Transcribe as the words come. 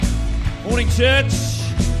Morning, church.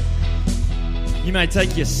 You may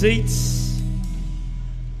take your seats.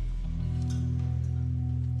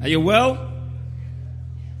 Are you well?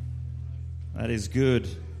 That is good.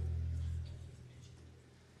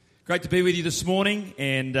 Great to be with you this morning,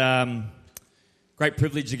 and great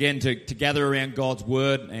privilege again to gather around God's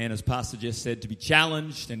Word, and as Pastor Jess said, to be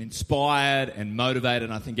challenged and inspired and motivated.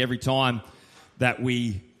 And I think every time that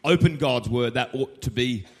we open God's Word, that ought to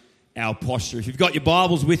be our posture. If you've got your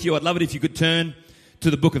Bibles with you, I'd love it if you could turn to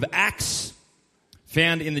the book of Acts,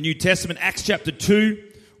 found in the New Testament, Acts chapter 2.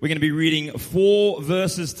 We're going to be reading 4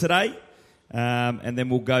 verses today, and then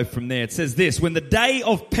we'll go from there. It says this: when the day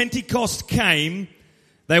of Pentecost came,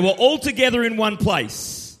 they were all together in one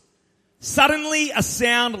place. Suddenly a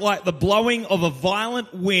sound like the blowing of a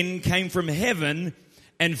violent wind came from heaven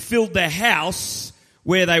and filled the house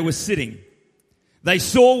where they were sitting. They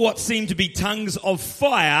saw what seemed to be tongues of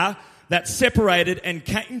fire that separated and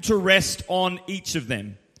came to rest on each of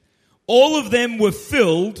them. All of them were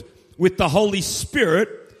filled with the Holy Spirit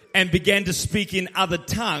and began to speak in other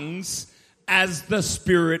tongues as the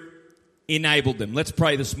Spirit enabled them. Let's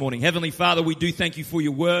pray this morning. Heavenly Father, we do thank you for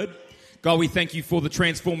your word. God, we thank you for the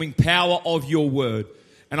transforming power of your word.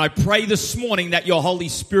 And I pray this morning that your Holy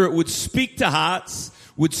Spirit would speak to hearts,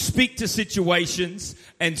 would speak to situations,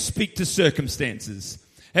 and speak to circumstances.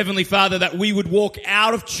 Heavenly Father, that we would walk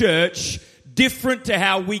out of church different to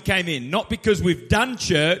how we came in. Not because we've done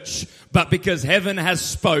church, but because heaven has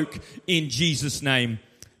spoke in Jesus' name.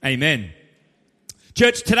 Amen.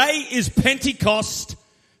 Church, today is Pentecost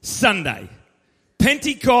Sunday.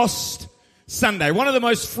 Pentecost Sunday. One of the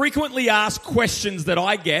most frequently asked questions that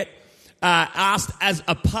I get asked as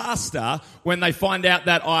a pastor when they find out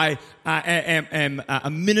that I am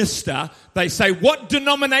a minister, they say, "What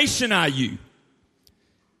denomination are you?"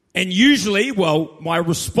 And usually, well, my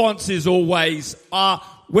response is always,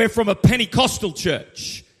 "We're from a Pentecostal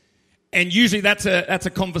church." And usually that's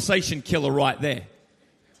a conversation killer right there.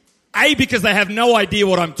 A, because they have no idea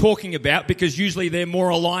what I'm talking about, because usually they're more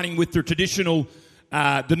aligning with the traditional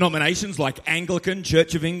denominations like Anglican,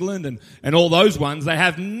 Church of England, and all those ones. They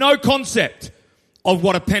have no concept of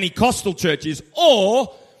what a Pentecostal church is, or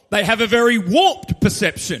they have a very warped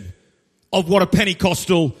perception of what a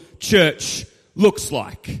Pentecostal church looks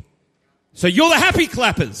like. So you're the happy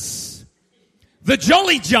clappers, the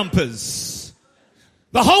jolly jumpers,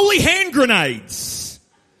 the holy hand grenades.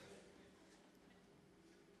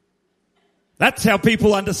 That's how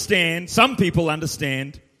people understand, some people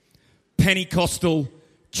understand, Pentecostal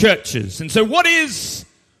churches. And so what is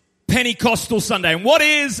Pentecostal Sunday? And what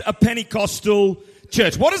is a Pentecostal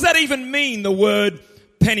church? What does that even mean, the word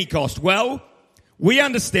Pentecost? Well, we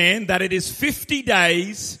understand that it is 50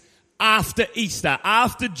 days after Easter,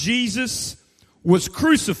 after Jesus was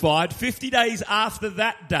crucified. 50 days after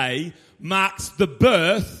that day marks the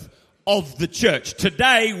birth of the church.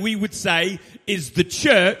 Today, we would say, is the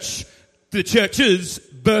church's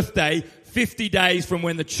birthday, 50 days from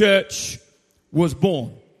when the church was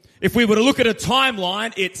born. If we were to look at a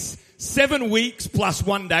timeline, it's 7 weeks plus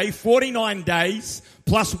 1 day, 49 days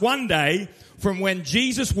plus 1 day from when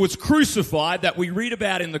Jesus was crucified that we read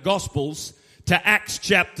about in the Gospels to Acts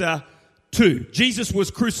chapter 2. Jesus was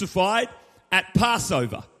crucified at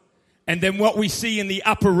Passover. And then what we see in the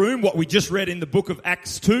upper room, what we just read in the book of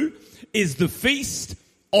Acts 2, is the Feast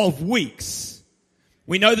of Weeks.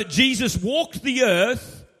 We know that Jesus walked the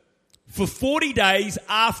earth for 40 days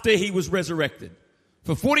after he was resurrected.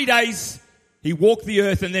 For 40 days, he walked the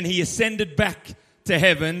earth and then he ascended back to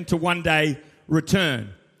heaven to one day return.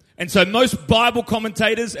 And so most Bible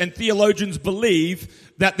commentators and theologians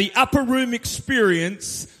believe that the upper room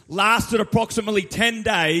experience lasted approximately 10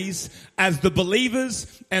 days as the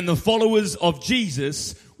believers and the followers of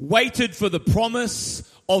Jesus waited for the promise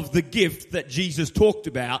of the gift that Jesus talked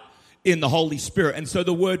about in the Holy Spirit. And so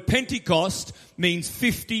the word Pentecost means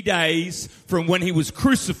 50 days from when he was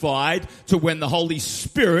crucified to when the Holy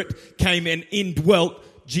Spirit came and indwelt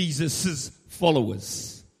Jesus'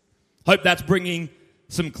 followers. Hope that's bringing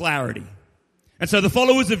some clarity. And so the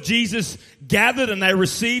followers of Jesus gathered and they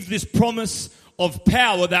received this promise of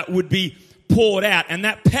power that would be poured out. And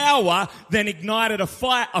that power then ignited a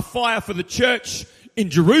fire for the church in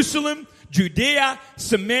Jerusalem, Judea,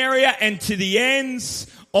 Samaria, and to the ends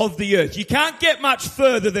of the earth. You can't get much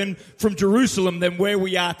further from Jerusalem than where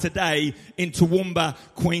we are today in Toowoomba,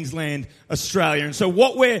 Queensland, Australia. And so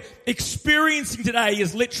what we're experiencing today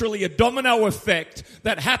is literally a domino effect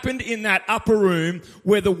that happened in that upper room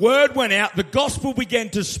where the word went out, the gospel began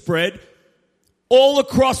to spread all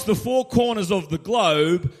across the four corners of the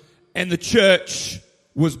globe, and the church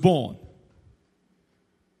was born.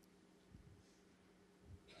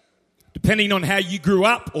 Depending on how you grew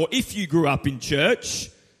up or if you grew up in church,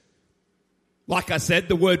 like I said,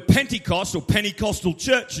 the word Pentecost or Pentecostal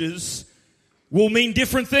churches will mean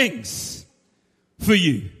different things for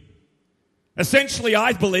you. Essentially,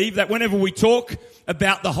 I believe that whenever we talk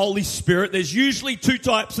about the Holy Spirit, there's usually two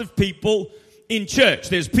types of people in church.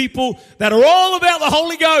 There's people that are all about the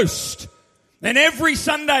Holy Ghost. And every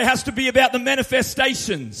Sunday has to be about the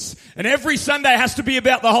manifestations. And every Sunday has to be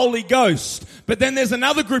about the Holy Ghost. But then there's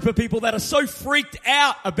another group of people that are so freaked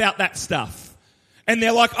out about that stuff. And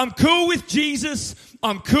they're like, I'm cool with Jesus,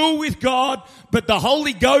 I'm cool with God, but the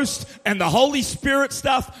Holy Ghost and the Holy Spirit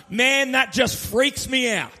stuff, man, that just freaks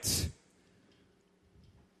me out.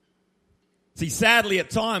 See, sadly,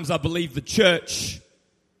 at times, I believe the church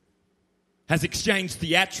has exchanged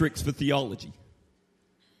theatrics for theology.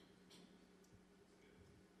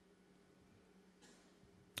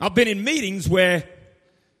 I've been in meetings where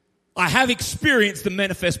I have experienced the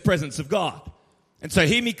manifest presence of God. And so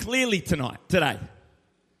hear me clearly today.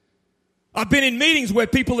 I've been in meetings where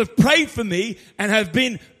people have prayed for me and have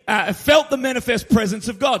been felt the manifest presence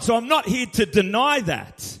of God. So I'm not here to deny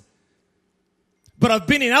that. But I've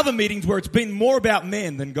been in other meetings where it's been more about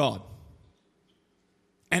man than God.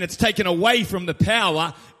 And it's taken away from the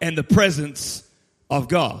power and the presence of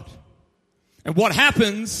God. And what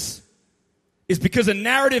happens is because a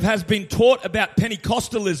narrative has been taught about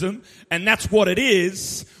Pentecostalism, and that's what it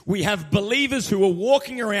is, we have believers who are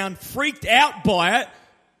walking around freaked out by it,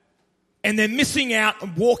 and they're missing out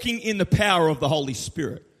on walking in the power of the Holy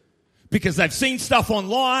Spirit. Because they've seen stuff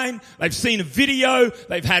online, they've seen a video,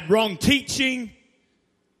 they've had wrong teaching,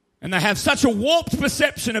 and they have such a warped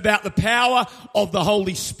perception about the power of the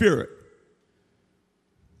Holy Spirit.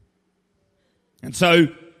 And so,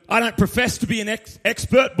 I don't profess to be an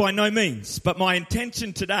expert by no means, but my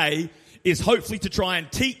intention today is hopefully to try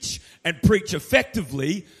and teach and preach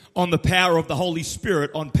effectively on the power of the Holy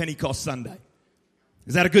Spirit on Pentecost Sunday.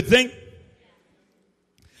 Is that a good thing?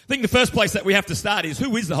 I think the first place that we have to start is,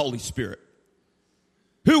 who is the Holy Spirit?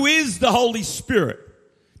 Who is the Holy Spirit?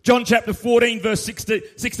 John chapter 14 verse 16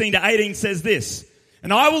 to 18 says this,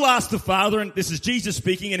 and I will ask the Father, and this is Jesus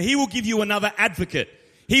speaking, and he will give you another advocate.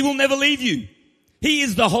 He will never leave you. He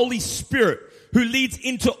is the Holy Spirit who leads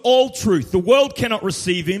into all truth. The world cannot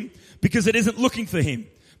receive him because it isn't looking for him.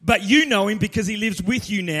 But you know him because he lives with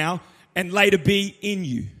you now and later be in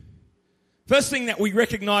you. First thing that we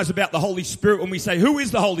recognize about the Holy Spirit when we say, who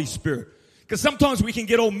is the Holy Spirit? Because sometimes we can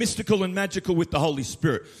get all mystical and magical with the Holy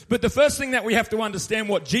Spirit. But the first thing that we have to understand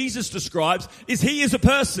what Jesus describes is he is a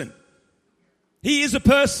person. He is a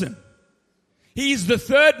person. He is the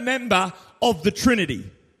third member of the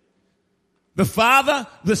Trinity. The Father,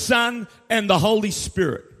 the Son, and the Holy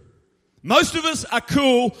Spirit. Most of us are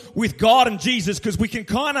cool with God and Jesus because we can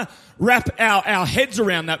kind of wrap our heads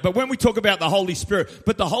around that. But when we talk about the Holy Spirit,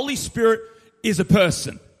 but the Holy Spirit is a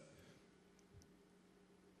person.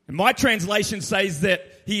 And my translation says that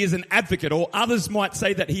he is an advocate, or others might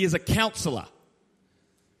say that he is a counselor.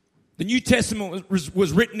 The New Testament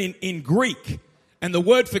was written in Greek, and the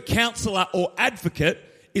word for counselor or advocate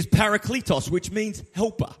is parakletos, which means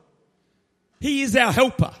helper. He is our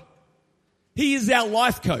helper. He is our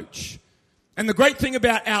life coach. And the great thing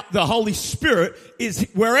about the Holy Spirit is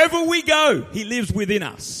wherever we go, he lives within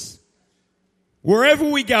us. Wherever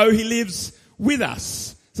we go, he lives with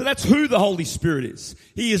us. So that's who the Holy Spirit is.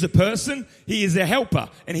 He is a person, he is a helper,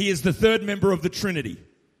 and he is the third member of the Trinity.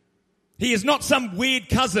 He is not some weird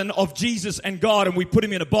cousin of Jesus and God, and we put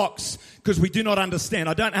him in a box because we do not understand.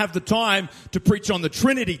 I don't have the time to preach on the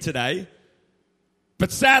Trinity today,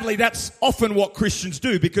 but sadly that's often what Christians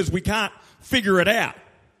do because we can't figure it out.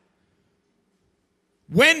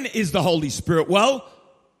 When is the Holy Spirit? Well,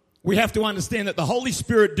 we have to understand that the Holy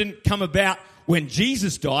Spirit didn't come about when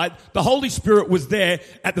Jesus died. The Holy Spirit was there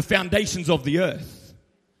at the foundations of the earth.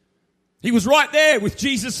 He was right there with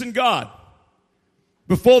Jesus and God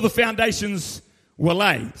before the foundations were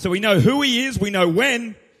laid. So we know who he is, we know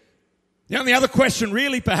when. The only other question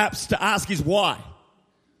really perhaps to ask is why?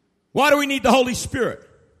 Why do we need the Holy Spirit?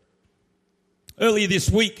 Earlier this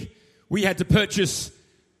week, we had to purchase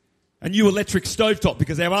a new electric stovetop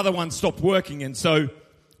because our other one stopped working, and so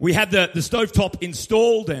we had the stovetop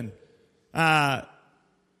installed, and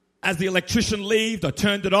as the electrician left, I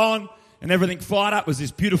turned it on and everything fired up. It was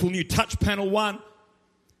this beautiful new touch panel one.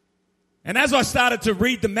 And as I started to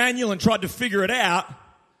read the manual and tried to figure it out,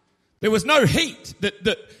 there was no heat.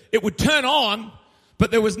 That it would turn on,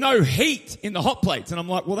 but there was no heat in the hot plates. And I'm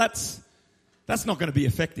like, well, that's not going to be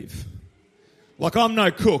effective. Like, I'm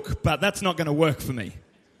no cook, but that's not going to work for me.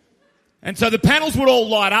 And so the panels would all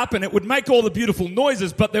light up and it would make all the beautiful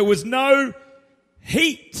noises, but there was no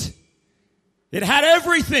heat. It had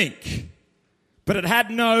everything, but it had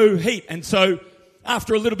no heat. And so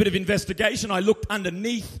after a little bit of investigation, I looked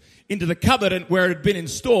underneath into the cupboard and where it had been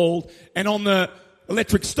installed, and on the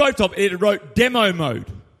electric stovetop, it wrote demo mode.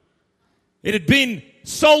 It had been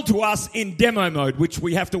sold to us in demo mode, which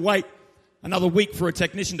we have to wait another week for a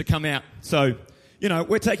technician to come out. So,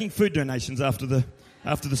 we're taking food donations after the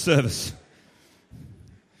service.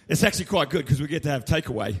 It's actually quite good because we get to have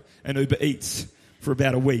takeaway and Uber Eats for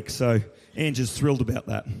about a week. So Angie's thrilled about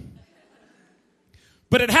that.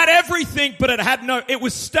 But it had everything, but it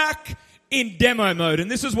was stuck in demo mode.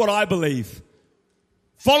 And this is what I believe.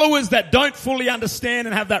 Followers that don't fully understand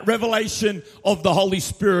and have that revelation of the Holy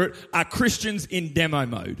Spirit are Christians in demo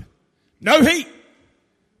mode. No heat,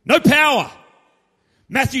 no power.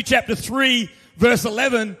 Matthew chapter 3 verse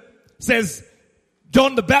 11 says,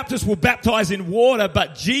 John the Baptist will baptize in water,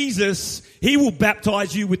 but Jesus, he will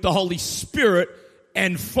baptize you with the Holy Spirit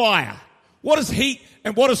and fire. What does heat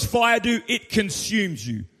and what does fire do? It consumes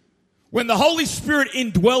you. When the Holy Spirit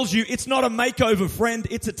indwells you, it's not a makeover, friend,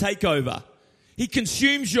 it's a takeover. He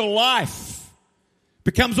consumes your life.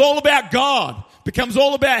 Becomes all about God. Becomes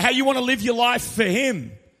all about how you want to live your life for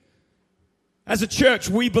Him. As a church,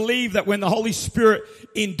 we believe that when the Holy Spirit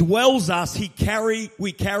indwells us,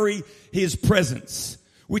 we carry His presence.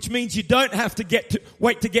 Which means you don't have to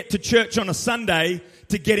wait to get to church on a Sunday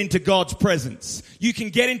to get into God's presence. You can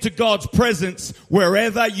get into God's presence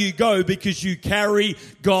wherever you go because you carry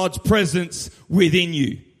God's presence within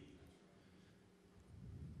you.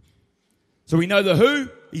 So we know the who,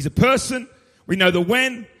 He's a person. We know the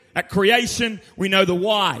when, at creation. We know the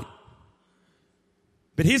why.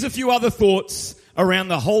 But here's a few other thoughts around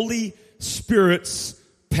the Holy Spirit's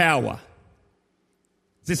power.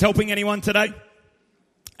 Is this helping anyone today?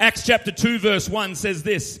 Acts chapter 2 verse 1 says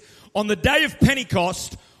this. On the day of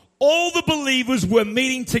Pentecost, all the believers were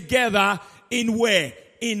meeting together in where?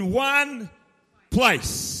 In one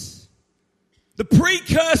place. The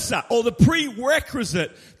precursor or the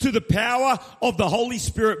prerequisite to the power of the Holy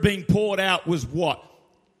Spirit being poured out was what?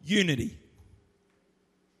 Unity.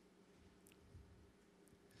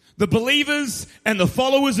 The believers and the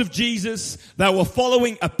followers of Jesus, they were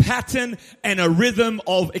following a pattern and a rhythm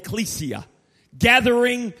of ecclesia,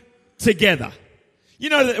 gathering together. You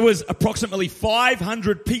know that there was approximately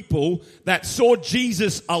 500 people that saw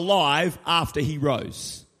Jesus alive after He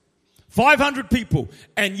rose. 500 people,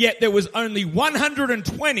 and yet there was only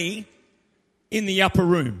 120 in the upper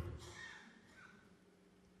room.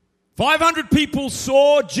 500 people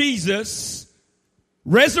saw Jesus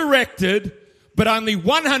resurrected, but only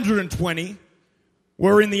 120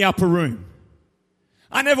 were in the upper room.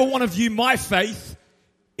 I never want to view my faith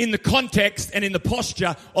in the context and in the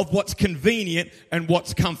posture of what's convenient and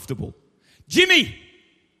what's comfortable. Jimmy,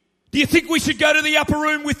 do you think we should go to the upper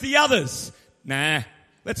room with the others? Nah,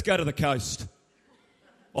 let's go to the coast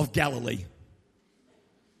of Galilee.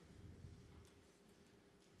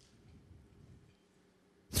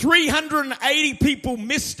 $380 people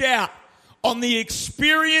missed out on the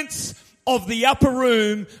experience of the upper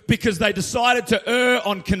room because they decided to err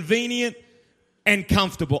on convenient and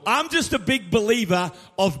comfortable. I'm just a big believer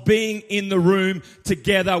of being in the room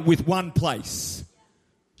together with one place.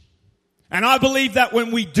 And I believe that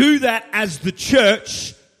when we do that as the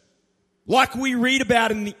church, like we read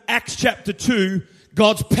about in the Acts chapter 2,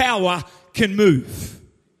 God's power can move.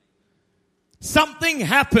 Something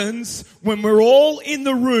happens when we're all in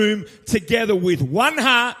the room together with one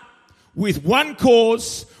heart, with one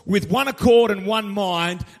cause, with one accord and one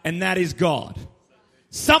mind, and that is God.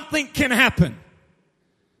 Something can happen.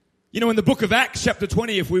 You know, in the book of Acts chapter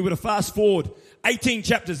 20, if we were to fast forward 18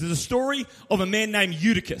 chapters, there's a story of a man named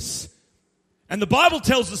Eutychus. And the Bible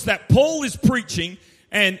tells us that Paul is preaching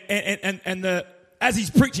and as he's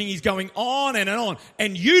preaching, he's going on and on.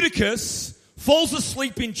 And Eutychus falls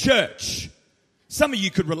asleep in church. Some of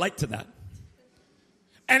you could relate to that.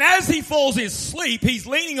 And as he falls asleep, he's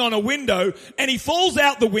leaning on a window and he falls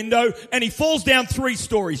out the window and he falls down 3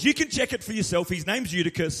 stories. You can check it for yourself. His name's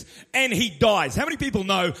Eutychus and he dies. How many people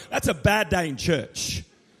know that's a bad day in church?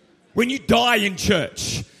 When you die in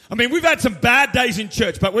church. I mean, we've had some bad days in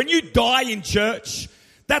church, but when you die in church,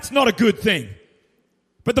 that's not a good thing.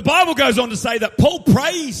 But the Bible goes on to say that Paul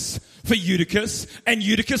prays for Eutychus and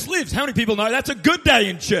Eutychus lives. How many people know that's a good day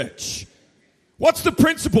in church? What's the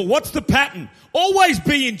principle? What's the pattern? Always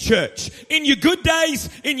be in church. In your good days,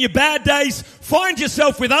 in your bad days, find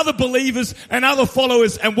yourself with other believers and other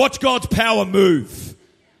followers and watch God's power move.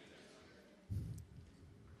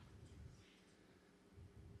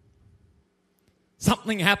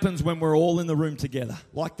 Something happens when we're all in the room together,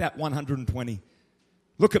 like that 120.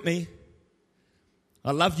 Look at me.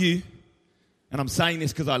 I love you. and I'm saying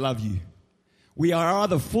this because I love you, we are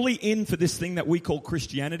either fully in for this thing that we call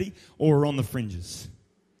Christianity or we're on the fringes.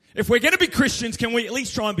 If we're going to be Christians, can we at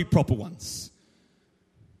least try and be proper ones?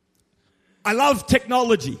 I love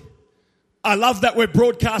technology. I love that we're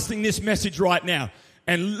broadcasting this message right now.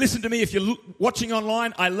 And listen to me, if you're watching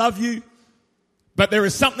online, I love you. But there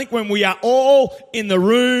is something when we are all in the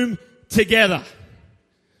room together.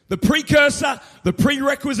 The precursor, the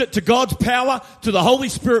prerequisite to God's power, to the Holy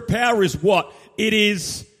Spirit power is what? It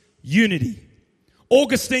is unity.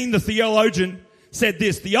 Augustine, the theologian, said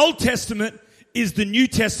this: the Old Testament is the New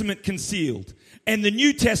Testament concealed, and the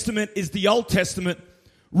New Testament is the Old Testament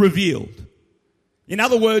revealed. In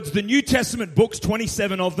other words, the New Testament books,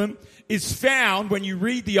 27 of them, is found when you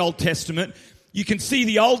read the Old Testament. You can see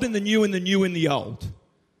the old in the new and the new in the old.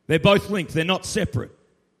 They're both linked. They're not separate.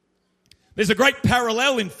 There's a great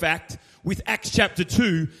parallel, in fact, with Acts chapter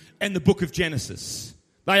 2 and the book of Genesis.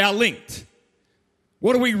 They are linked.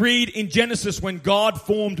 What do we read in Genesis when God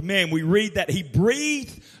formed man? We read that he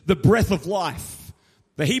breathed the breath of life.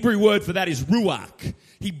 The Hebrew word for that is ruach.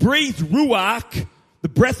 He breathed ruach, the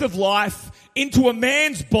breath of life, into a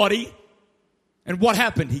man's body. And what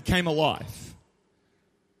happened? He came alive.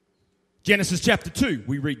 Genesis chapter 2,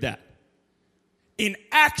 we read that. In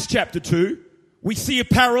Acts chapter 2, we see a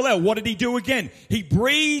parallel. What did he do again? He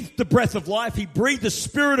breathed the breath of life. He breathed the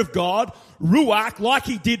Spirit of God, ruach, like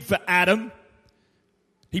he did for Adam.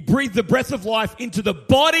 He breathed the breath of life into the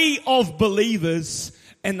body of believers,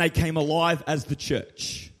 and they came alive as the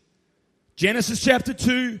church. Genesis chapter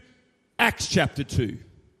 2, Acts chapter 2.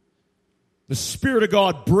 The Spirit of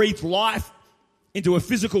God breathed life into a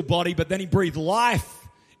physical body, but then he breathed life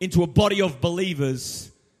into a body of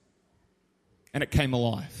believers, and it came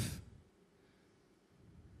alive.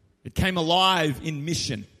 It came alive in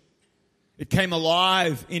mission. It came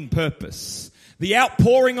alive in purpose. The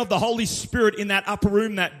outpouring of the Holy Spirit in that upper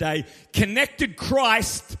room that day connected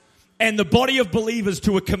Christ and the body of believers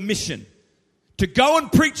to a commission to go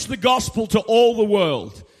and preach the gospel to all the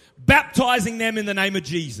world, baptizing them in the name of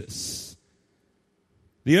Jesus.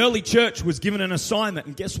 The early church was given an assignment,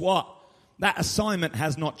 and guess what? That assignment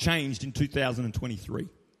has not changed in 2023.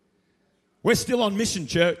 We're still on mission,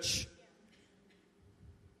 church.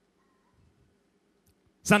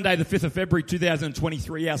 Sunday, the 5th of February,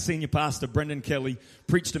 2023, our senior pastor, Brendan Kelly,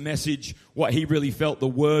 preached a message. What he really felt the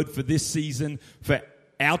word for this season for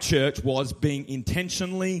our church was being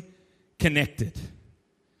intentionally connected.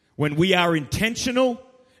 When we are intentional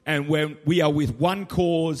and when we are with one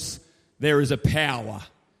cause, there is a power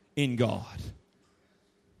in God.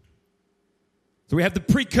 So we have the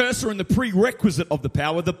precursor and the prerequisite of the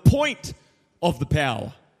power, the point of the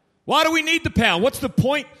power. Why do we need the power? What's the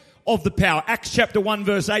point of the power? Acts chapter 1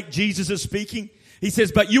 verse 8, Jesus is speaking. He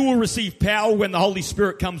says, "But you will receive power when the Holy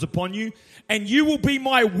Spirit comes upon you, and you will be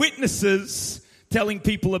my witnesses telling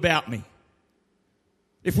people about me."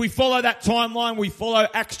 If we follow that timeline, we follow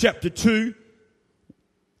Acts chapter 2,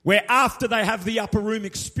 where after they have the upper room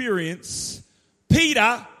experience,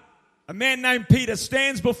 Peter, a man named Peter,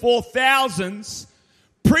 stands before thousands,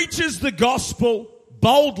 preaches the gospel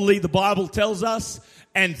boldly, the Bible tells us,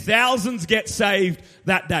 and thousands get saved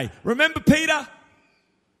that day. Remember Peter?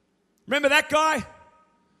 Remember that guy?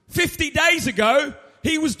 50 days ago,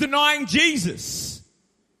 he was denying Jesus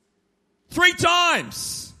 3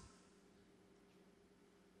 times.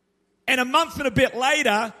 And a month and a bit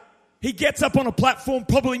later, he gets up on a platform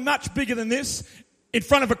probably much bigger than this, in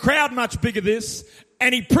front of a crowd much bigger than this,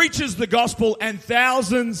 and he preaches the gospel and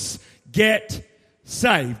thousands get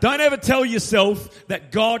saved. Don't ever tell yourself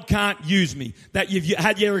that God can't use me, that you've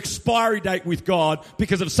had your expiry date with God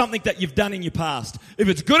because of something that you've done in your past. If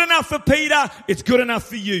it's good enough for Peter, it's good enough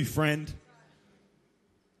for you, friend.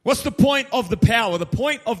 What's the point of the power? The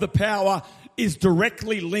point of the power is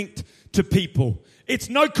directly linked to people. It's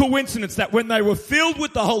no coincidence that when they were filled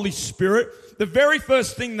with the Holy Spirit, the very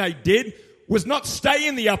first thing they did was not stay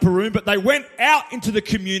in the upper room, but they went out into the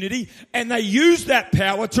community and they used that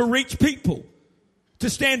power to reach people, to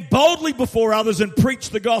stand boldly before others and preach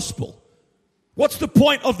the gospel. What's the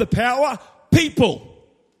point of the power? People.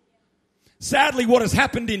 Sadly, what has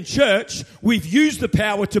happened in church, we've used the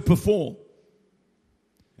power to perform.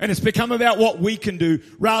 And it's become about what we can do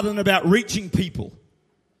rather than about reaching people.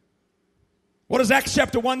 What does Acts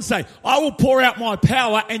chapter 1 say? "I will pour out my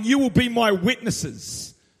power and you will be my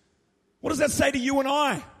witnesses." What does that say to you and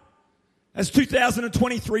I as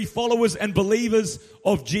 2023 followers and believers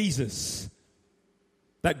of Jesus?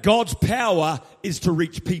 That God's power is to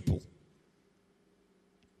reach people.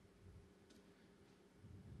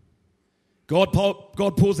 God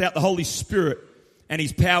pours out the Holy Spirit and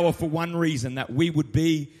His power for one reason, that we would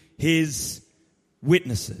be His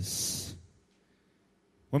witnesses.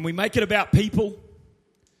 When we make it about people,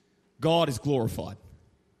 God is glorified.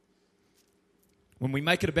 When we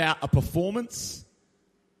make it about a performance,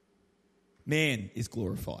 man is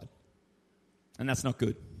glorified. And that's not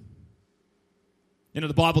good. You know,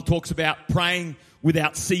 the Bible talks about praying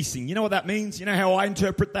without ceasing. You know what that means? You know how I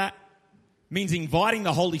interpret that? It means inviting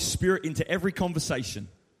the Holy Spirit into every conversation.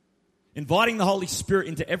 Inviting the Holy Spirit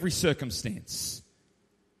into every circumstance.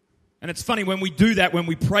 And it's funny, when we do that, when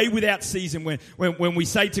we pray without ceasing, when we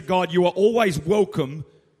say to God, you are always welcome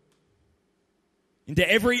into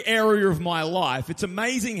every area of my life, it's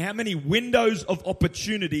amazing how many windows of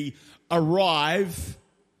opportunity arrive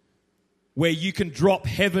where you can drop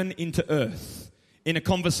heaven into earth. In a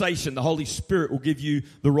conversation, the Holy Spirit will give you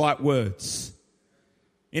the right words.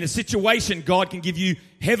 In a situation, God can give you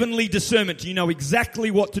heavenly discernment. You know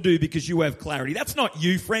exactly what to do because you have clarity. That's not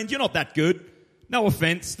you, friend. You're not that good. No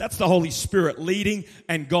offense. That's the Holy Spirit leading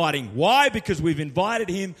and guiding. Why? Because we've invited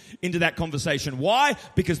Him into that conversation. Why?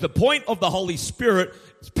 Because the point of the Holy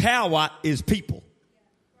Spirit's power is people.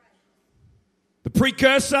 The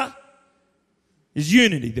precursor is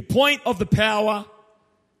unity. The point of the power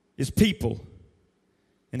is people.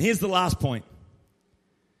 And here's the last point.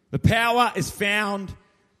 The power is found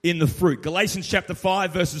in the fruit. Galatians chapter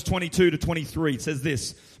 5 verses 22 to 23 says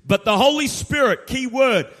this. But the Holy Spirit, key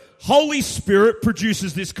word, Holy Spirit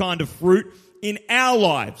produces this kind of fruit in our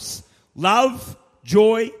lives. Love,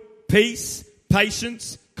 joy, peace,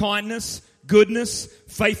 patience, kindness, goodness,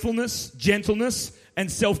 faithfulness, gentleness,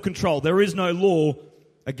 and self-control. There is no law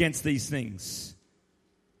against these things.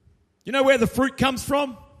 You know where the fruit comes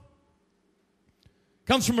from?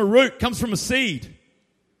 Comes from a root, comes from a seed.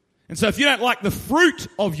 And so if you don't like the fruit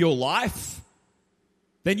of your life,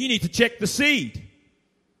 then you need to check the seed.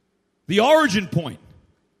 The origin point.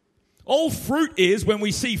 All fruit is, when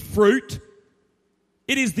we see fruit,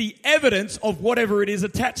 it is the evidence of whatever it is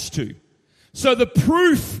attached to. So the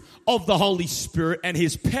proof of the Holy Spirit and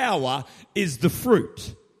His power is the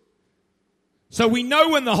fruit. So we know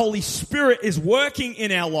when the Holy Spirit is working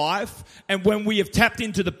in our life and when we have tapped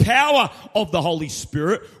into the power of the Holy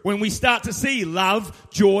Spirit, when we start to see love,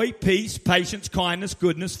 joy, peace, patience, kindness,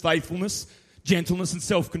 goodness, faithfulness, gentleness, and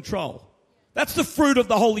self-control. That's the fruit of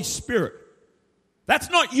the Holy Spirit. That's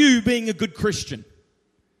not you being a good Christian.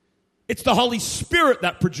 It's the Holy Spirit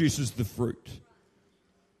that produces the fruit.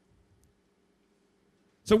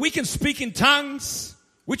 So we can speak in tongues,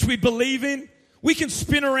 which we believe in. We can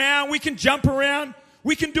spin around, we can jump around,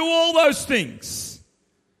 we can do all those things.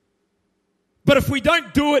 But if we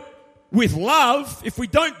don't do it with love, if we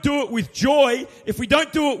don't do it with joy, if we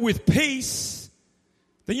don't do it with peace,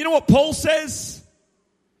 then you know what Paul says?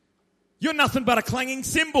 You're nothing but a clanging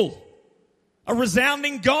cymbal, a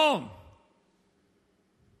resounding gong.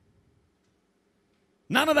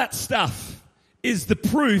 None of that stuff is the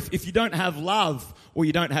proof if you don't have love or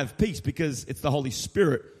you don't have peace, because it's the Holy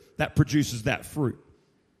Spirit that produces that fruit.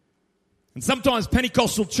 And sometimes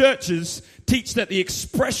Pentecostal churches teach that the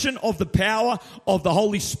expression of the power of the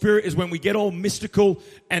Holy Spirit is when we get all mystical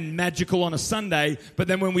and magical on a Sunday, but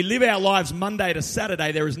then when we live our lives Monday to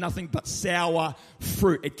Saturday, there is nothing but sour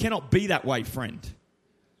fruit. It cannot be that way, friend.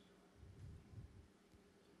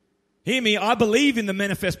 Hear me, I believe in the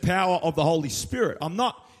manifest power of the Holy Spirit. I'm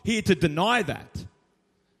not here to deny that.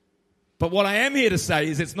 But what I am here to say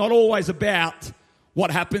is it's not always about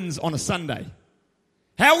what happens on a Sunday.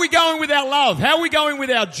 How are we going with our love? How are we going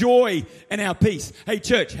with our joy and our peace? Hey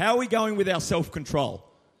church, how are we going with our self-control?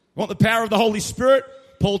 Want the power of the Holy Spirit?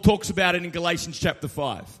 Paul talks about it in Galatians chapter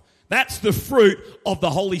 5. That's the fruit of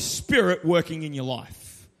the Holy Spirit working in your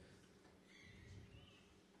life.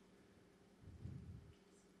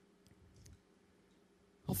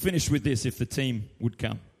 I'll finish with this if the team would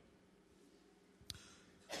come.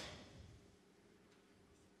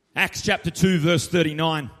 Acts chapter 2 verse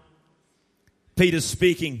 39. Peter's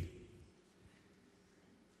speaking.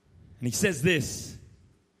 And he says this.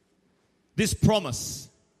 This promise,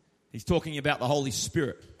 he's talking about the Holy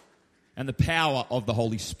Spirit and the power of the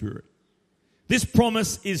Holy Spirit. This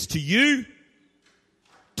promise is to you,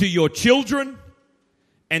 to your children,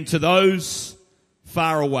 and to those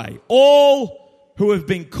far away. All who have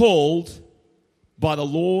been called by the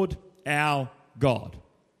Lord our God.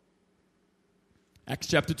 Acts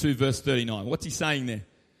chapter 2 verse 39. What's he saying there?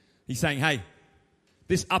 He's saying, hey,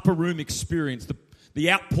 this upper room experience,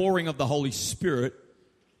 the outpouring of the Holy Spirit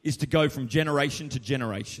is to go from generation to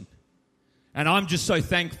generation. And I'm just so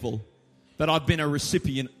thankful that I've been a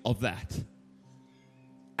recipient of that.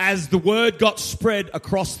 As the word got spread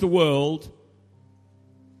across the world,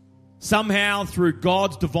 somehow through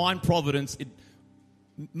God's divine providence,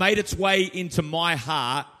 made its way into my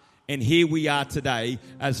heart, and here we are today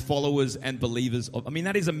as followers and believers of. I mean,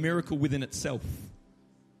 that is a miracle within itself.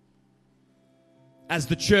 As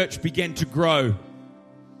the church began to grow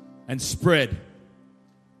and spread,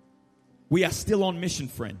 we are still on mission,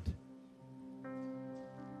 friend.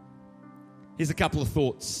 Here's a couple of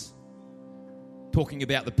thoughts talking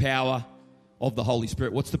about the power of the Holy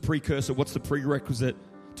Spirit. What's the precursor? What's the prerequisite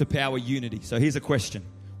to power unity? So here's a question.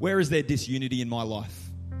 Where is there disunity in my life?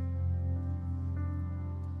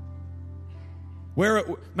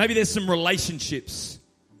 Maybe there's some relationships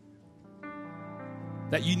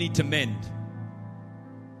that you need to mend.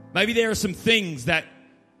 Maybe there are some things that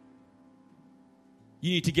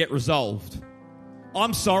you need to get resolved.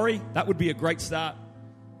 I'm sorry. That would be a great start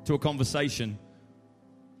to a conversation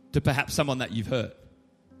to perhaps someone that you've hurt.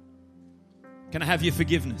 Can I have your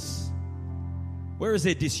forgiveness? Where is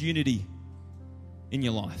there disunity in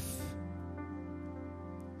your life?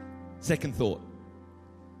 Second thought.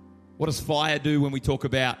 What does fire do when we talk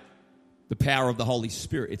about the power of the Holy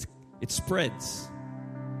Spirit? It spreads.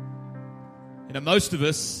 You know, most of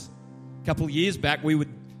us, a couple of years back, we were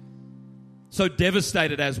so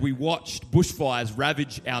devastated as we watched bushfires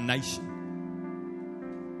ravage our nation.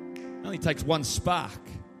 It only takes one spark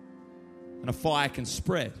and a fire can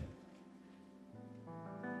spread.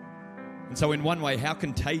 And so in one way, how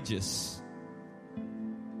contagious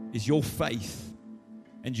is your faith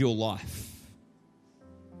and your life?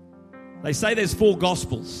 They say there's 4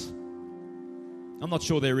 Gospels. I'm not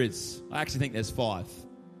sure there is. I actually think there's 5.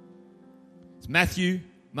 It's Matthew,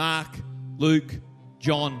 Mark, Luke,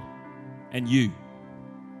 John, and you.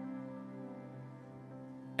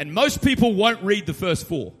 And most people won't read the first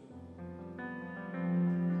 4.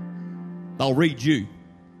 They'll read you.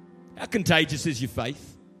 How contagious is your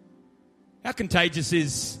faith? How contagious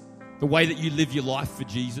is the way that you live your life for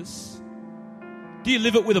Jesus? Do you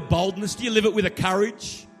live it with a boldness? Do you live it with a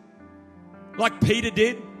courage? Like Peter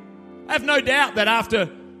did? I have no doubt that after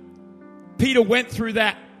Peter went through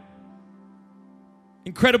that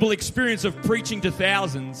incredible experience of preaching to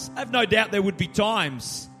thousands, I have no doubt there would be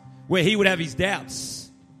times where he would have his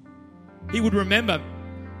doubts. He would remember,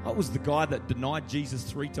 I was the guy that denied Jesus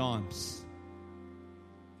 3 times.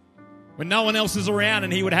 When no one else is around,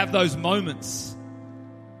 and he would have those moments.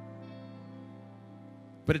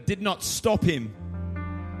 But it did not stop him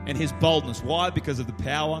and his boldness. Why? Because of the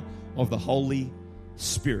power of the Holy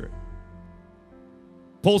Spirit.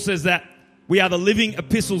 Paul says that we are the living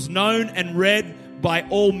epistles known and read by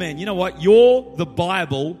all men. You know what? You're the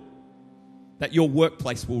Bible that your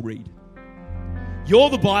workplace will read. You're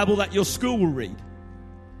the Bible that your school will read.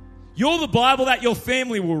 You're the Bible that your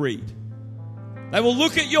family will read. They will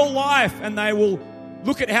look at your life and they will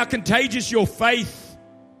look at how contagious your faith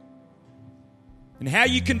and how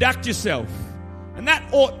you conduct yourself. And that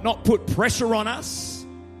ought not put pressure on us.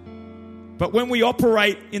 But when we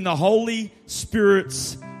operate in the Holy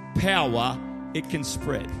Spirit's power, it can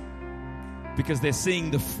spread. Because they're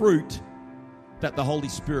seeing the fruit that the Holy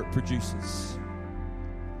Spirit produces.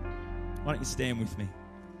 Why don't you stand with me?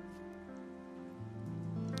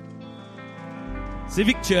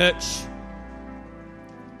 Civic Church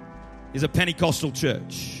is a Pentecostal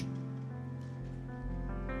church.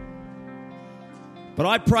 But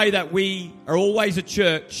I pray that we are always a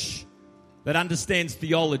church that understands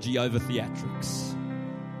theology over theatrics.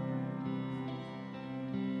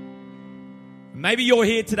 Maybe you're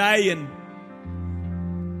here today and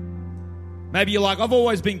maybe you're like, I've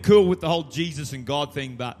always been cool with the whole Jesus and God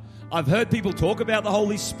thing, but I've heard people talk about the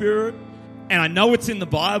Holy Spirit and I know it's in the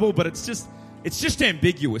Bible, but it's just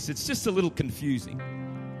ambiguous. It's just a little confusing.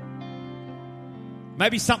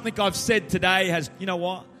 Maybe something I've said today has, you know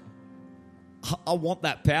what? I want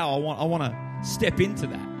that power. I want to step into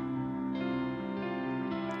that.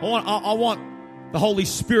 I want the Holy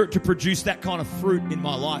Spirit to produce that kind of fruit in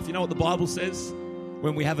my life. You know what the Bible says?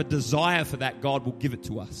 When we have a desire for that, God will give it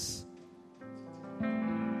to us.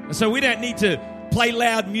 And so we don't need to play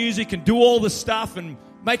loud music and do all the stuff and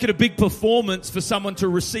make it a big performance for someone to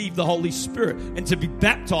receive the Holy Spirit and to be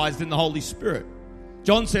baptized in the Holy Spirit.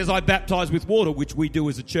 John says, I baptize with water, which we do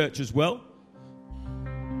as a church as well.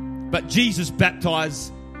 But Jesus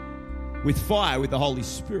baptized with fire, with the Holy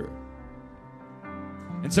Spirit.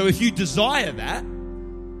 And so if you desire that,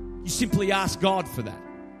 you simply ask God for that.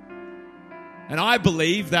 And I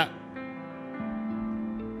believe that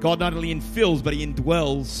God not only infills, but He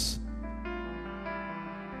indwells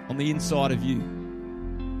on the inside of you.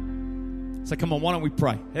 So come on, why don't we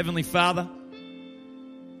pray? Heavenly Father,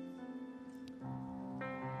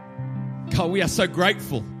 God, we are so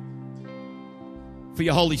grateful for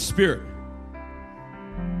your Holy Spirit.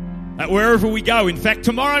 That wherever we go, in fact,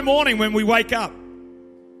 tomorrow morning when we wake up,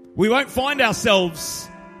 we won't find ourselves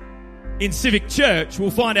in Civic Church. We'll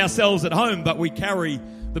find ourselves at home, but we carry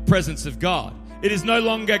the presence of God. It is no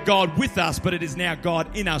longer God with us, but it is now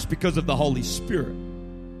God in us because of the Holy Spirit.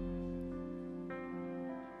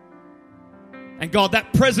 And God,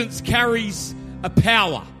 that presence carries a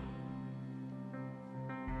power.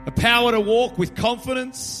 A power to walk with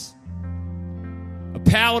confidence. A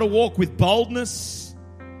power to walk with boldness.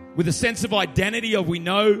 With a sense of identity of we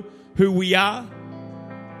know who we are.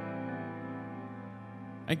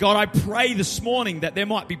 And God, I pray this morning that there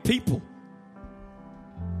might be people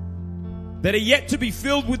that are yet to be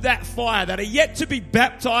filled with that fire, that are yet to be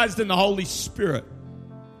baptized in the Holy Spirit.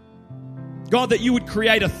 God, that you would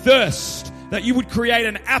create a thirst, that you would create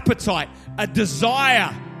an appetite, a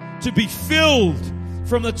desire to be filled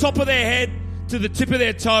from the top of their head to the tip of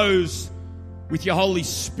their toes with your Holy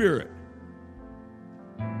Spirit.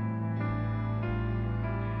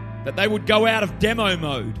 That they would go out of demo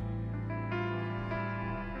mode.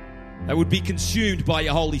 They would be consumed by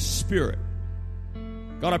your Holy Spirit.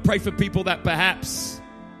 God, I pray for people that perhaps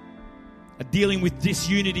are dealing with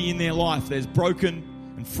disunity in their life. There's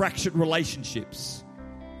broken and fractured relationships.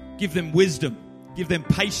 Give them wisdom. Give them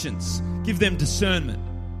patience. Give them discernment.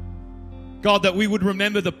 God, that we would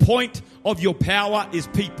remember the point of your power is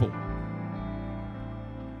people.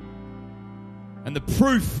 And the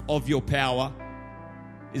proof of your power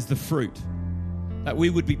is the fruit. That we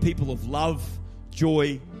would be people of love,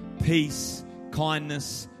 joy, peace,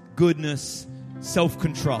 kindness, goodness,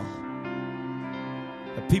 self-control.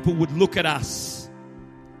 That people would look at us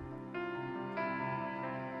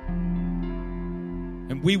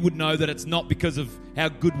and we would know that it's not because of how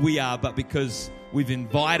good we are, but because we've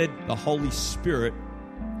invited the Holy Spirit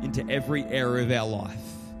into every area of our life.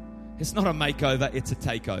 It's not a makeover, it's a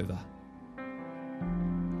takeover.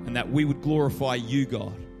 And that we would glorify you,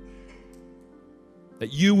 God.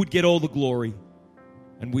 That you would get all the glory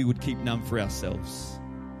and we would keep none for ourselves.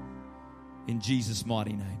 In Jesus'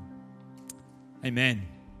 mighty name. Amen.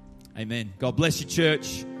 Amen. God bless you,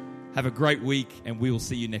 church. Have a great week, and we will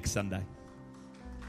see you next Sunday.